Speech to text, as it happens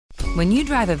When you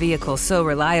drive a vehicle so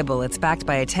reliable it's backed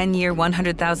by a 10-year,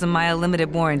 100,000-mile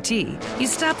limited warranty, you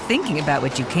stop thinking about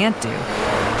what you can't do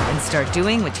and start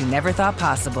doing what you never thought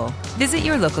possible. Visit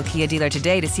your local Kia dealer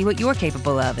today to see what you're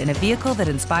capable of in a vehicle that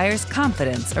inspires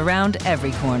confidence around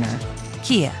every corner.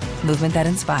 Kia, movement that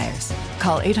inspires.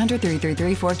 Call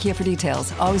 800-333-4KIA for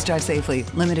details. Always drive safely.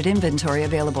 Limited inventory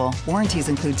available. Warranties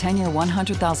include 10-year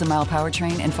 100,000-mile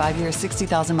powertrain and 5-year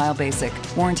 60,000-mile basic.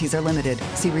 Warranties are limited.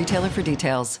 See retailer for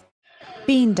details.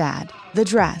 Bean Dad, The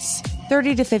Dress,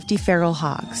 30 to 50 Feral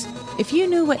Hogs. If you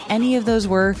knew what any of those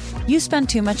were, you spend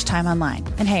too much time online.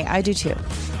 And hey, I do too.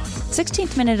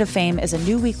 16th Minute of Fame is a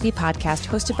new weekly podcast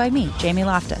hosted by me, Jamie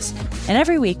Loftus. And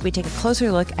every week we take a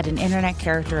closer look at an internet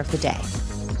character of the day.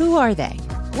 Who are they?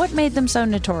 What made them so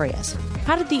notorious?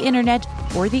 How did the internet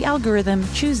or the algorithm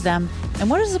choose them? And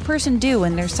what does a person do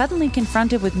when they're suddenly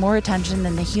confronted with more attention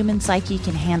than the human psyche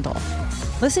can handle?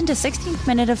 Listen to 16th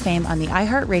Minute of Fame on the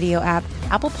iHeartRadio app,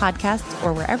 Apple Podcasts,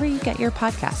 or wherever you get your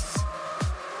podcasts.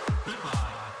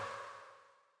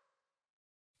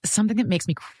 Something that makes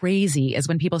me crazy is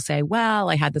when people say, well,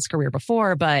 I had this career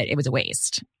before, but it was a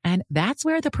waste. And that's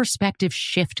where the perspective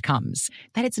shift comes,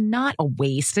 that it's not a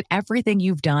waste, that everything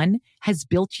you've done has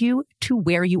built you to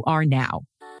where you are now.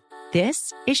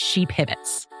 This is She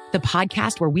Pivots, the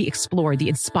podcast where we explore the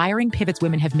inspiring pivots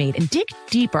women have made and dig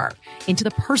deeper into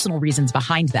the personal reasons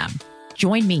behind them.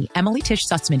 Join me, Emily Tish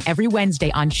Sussman, every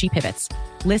Wednesday on She Pivots.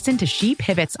 Listen to She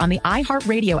Pivots on the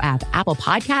iHeartRadio app, Apple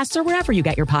Podcasts, or wherever you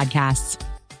get your podcasts.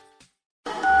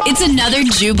 It's another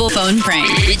Jubal phone prank.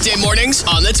 Weekday mornings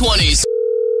on the 20s.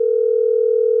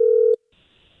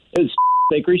 It's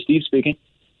Bakery, Steve speaking.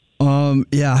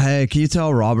 Yeah, hey, can you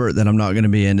tell Robert that I'm not going to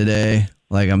be in today?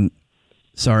 Like, I'm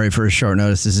sorry for a short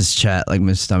notice. This is Chet. Like,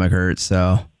 my stomach hurts,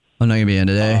 so I'm not going to be in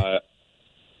today.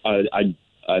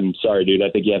 I'm sorry, dude. I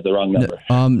think you have the wrong number.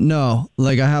 No,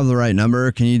 like, I have the right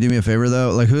number. Can you do me a favor, though?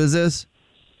 Like, who is this?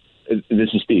 This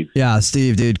is Steve. Yeah,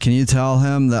 Steve, dude. Can you tell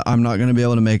him that I'm not going to be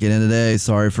able to make it in today?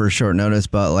 Sorry for a short notice,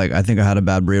 but, like, I think I had a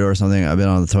bad burrito or something. I've been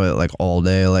on the toilet, like, all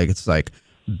day. Like, it's, like,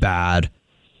 bad.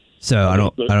 So I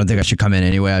don't think I should come in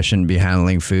anyway. I shouldn't be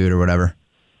handling food or whatever.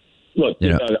 Look, you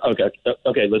know?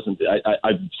 Okay. Listen,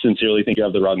 I sincerely think you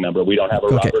have the wrong number. We don't have a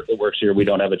Robert that works here. We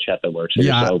don't have a Chet that works here.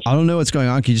 Yeah, So. I don't know what's going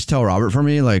on. Can you just tell Robert for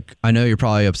me? Like, I know you're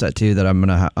probably upset too that I'm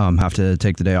gonna have to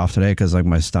take the day off today because like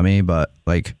my stomach. But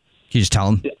like, can you just tell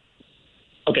him? Yeah.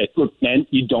 Okay, look, man,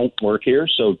 you don't work here,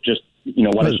 so just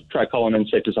why don't you try calling in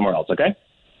sick to somewhere else? Okay?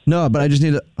 No, but I just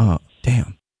need to. Oh,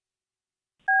 damn.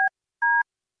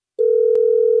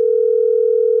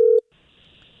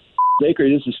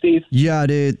 Bakery, this is Steve. Yeah,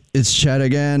 dude, it's Chet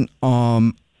again.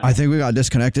 I think we got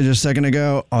disconnected just a second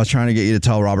ago. I was trying to get you to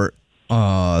tell Robert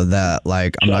that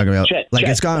like I'm not gonna be able, like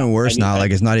Chet, it's gotten worse now.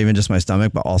 Like it's not even just my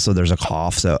stomach, but also there's a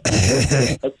cough. So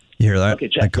you hear that? Okay,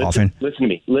 Chet, like coughing. Listen to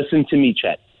me. Listen to me,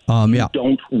 Chet. Yeah.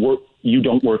 You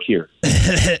don't work here.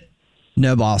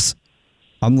 No, boss.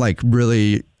 I'm like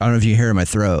really. I don't know if you can hear it in my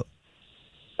throat.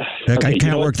 Like okay, I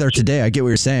can't work there today. I get what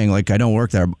you're saying. Like I don't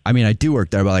work there. I mean, I do work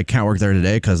there, but I can't work there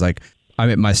today because like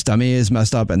my stomach is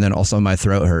messed up, and then also my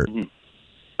throat hurt. Mm-hmm.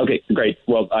 Okay, great.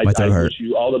 Well, I wish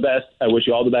you all the best. I'm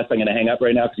going to hang up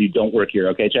right now because you don't work here.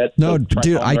 Okay, Chet? No,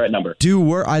 dude, I do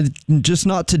work. I just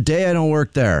not today. I don't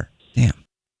work there. Damn.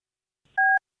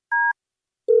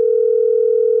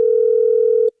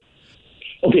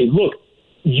 Okay, look,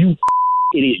 you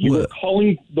idiot. You were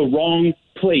calling the wrong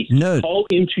place. No. Call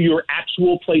into your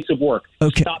actual place of work.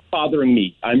 Okay. Stop bothering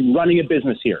me. I'm running a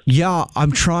business here. Yeah,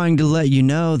 I'm trying to let you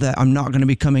know that I'm not going to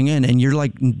be coming in, and you're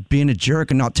like being a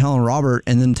jerk and not telling Robert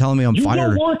and then telling me I'm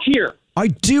fired. You don't work here. I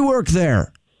do work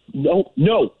there.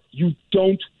 No, you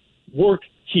don't work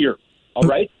here. All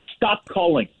right? Stop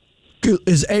calling.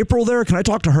 Is April there? Can I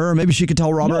talk to her? Maybe she could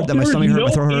tell Robert that my stomach hurt, my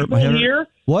throat hurt, my head hurt.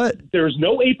 What? There's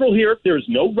no April here. There's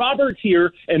no Robert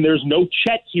here, and there's no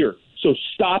Chet here. So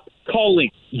stop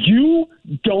calling. You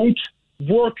don't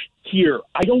work here.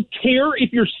 I don't care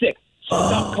if you're sick.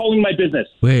 Stop calling my business.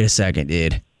 Wait a second,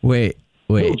 dude. Wait.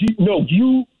 No,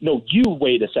 you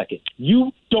wait a second.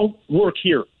 You don't work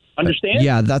here. Understand?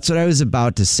 Yeah, that's what I was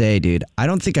about to say, dude. I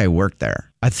don't think I work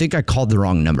there. I think I called the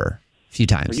wrong number a few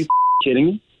times. Are you kidding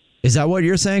me? Is that what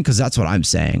you're saying? Because that's what I'm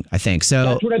saying. I think so.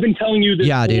 That's what I've been telling you this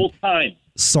whole time.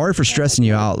 Sorry for stressing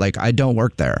you out. Like, I don't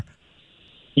work there.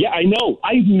 Yeah, I know.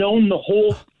 I've known the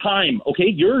whole time, okay?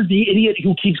 You're the idiot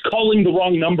who keeps calling the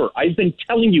wrong number. I've been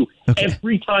telling you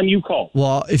every time you call.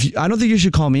 Well, I don't think you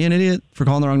should call me an idiot for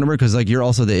calling the wrong number because, like, you're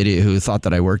also the idiot who thought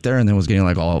that I worked there and then was getting,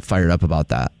 like, all fired up about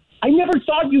that. I never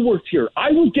thought you worked here.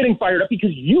 I was getting fired up because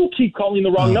you keep calling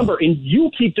the wrong number and you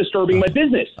keep disturbing my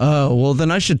business. Oh, well, then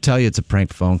I should tell you it's a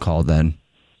prank phone call then.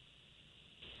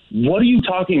 What are you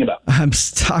talking about? I'm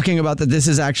talking about that this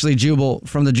is actually Jubal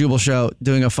from the Jubal Show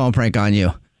doing a phone prank on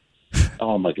you.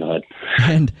 Oh, my God.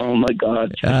 And oh, my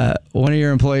God. One of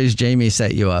your employees, Jamie,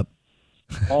 set you up.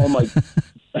 Oh, my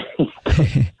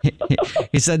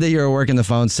He said that you were working the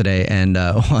phones today and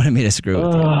wanted me to screw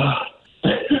with you.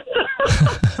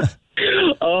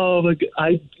 Oh, my God.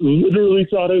 I literally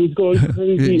thought I was going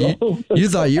crazy. You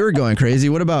thought you were going crazy.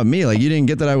 What about me? Like, you didn't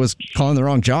get that I was calling the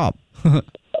wrong job.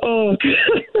 Oh,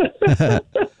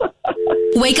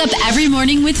 Wake up every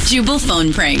morning with Jubal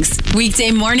phone pranks. Weekday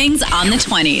mornings on the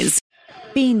 20s.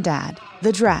 Bean Dad,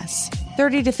 The Dress,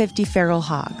 30 to 50 Feral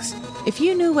Hogs. If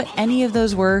you knew what any of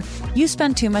those were, you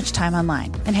spend too much time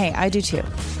online. And hey, I do too.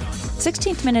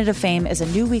 16th Minute of Fame is a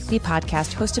new weekly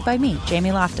podcast hosted by me,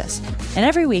 Jamie Loftus. And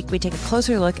every week we take a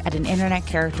closer look at an internet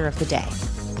character of the day.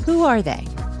 Who are they?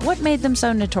 What made them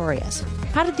so notorious?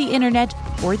 How did the internet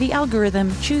or the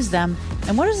algorithm choose them?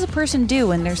 And what does a person do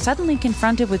when they're suddenly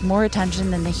confronted with more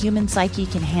attention than the human psyche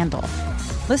can handle?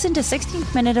 Listen to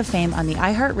 16th Minute of Fame on the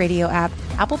iHeartRadio app,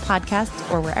 Apple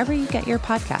Podcasts, or wherever you get your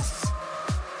podcasts.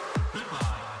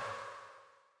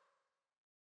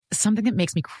 Something that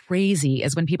makes me crazy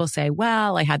is when people say,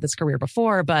 well, I had this career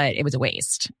before, but it was a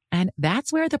waste. And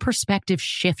that's where the perspective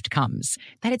shift comes,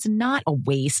 that it's not a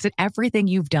waste, that everything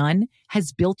you've done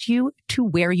has built you to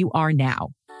where you are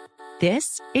now.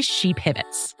 This is She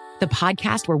Pivots, the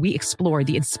podcast where we explore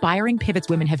the inspiring pivots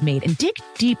women have made and dig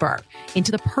deeper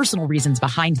into the personal reasons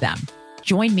behind them.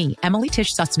 Join me, Emily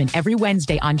Tish Sussman, every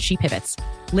Wednesday on She Pivots.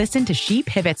 Listen to She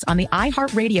Pivots on the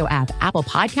iHeartRadio app, Apple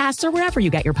Podcasts, or wherever you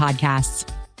get your podcasts.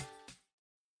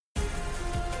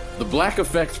 The Black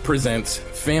Effect presents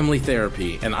Family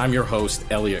Therapy, and I'm your host,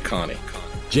 Elliot Connie.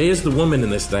 Jay is the woman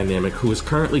in this dynamic who is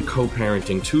currently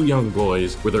co-parenting 2 young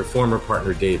boys with her former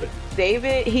partner, David.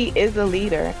 David, he is a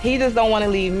leader. He just don't want to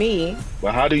leave me.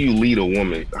 But how do you lead a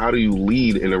woman? How do you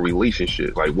lead in a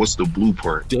relationship? Like, what's the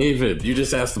blueprint? David, you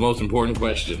just asked the most important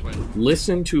question.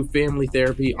 Listen to Family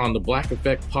Therapy on the Black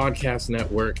Effect Podcast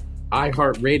Network,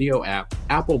 iHeartRadio app,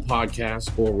 Apple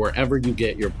Podcasts, or wherever you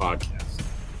get your podcasts.